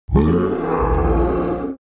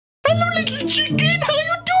Hello, little chicken. How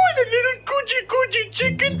you doing, a little coochie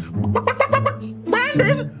chicken?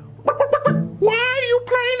 Brandon, why are you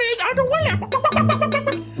playing as underwear?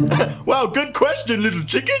 Well, good question, little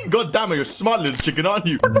chicken. God damn it, you're a smart little chicken, aren't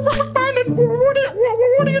you? Brandon, what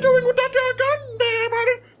are you doing with that gun there,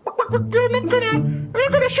 Brandon? You're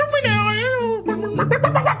not gonna shoot me now, are you? You're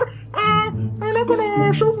not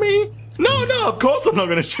gonna shoot me. No, of course I'm not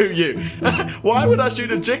gonna shoot you. Why would I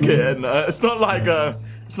shoot a chicken? It's not like I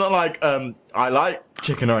like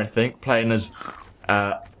chicken or anything. Playing as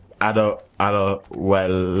Adowelle.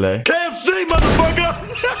 KFC, motherfucker!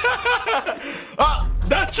 Ah,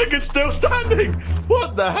 that chicken's still standing.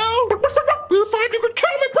 What the hell? You thought you could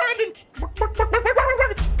kill me, Brandon?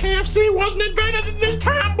 KFC wasn't invented in this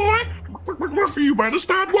time, boy. You better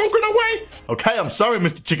start walking away. Okay, I'm sorry,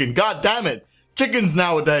 Mr. Chicken. God damn it. Chickens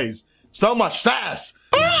nowadays. So much sass.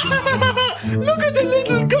 Look at the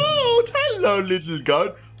little goat. Hello, little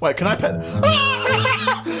goat. Wait, can I pet? Look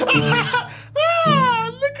at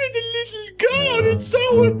the little goat. It's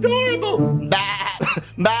so adorable.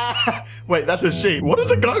 Wait, that's a sheep. What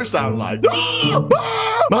does a goat sound like? Look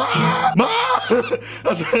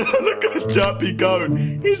at this derpy goat.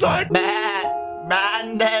 He's like,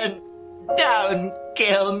 Brandon, don't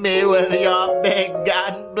kill me with your big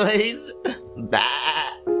gun, please.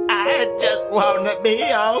 I just want to be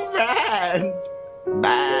your friend.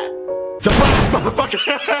 Surprise,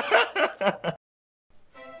 motherfucker!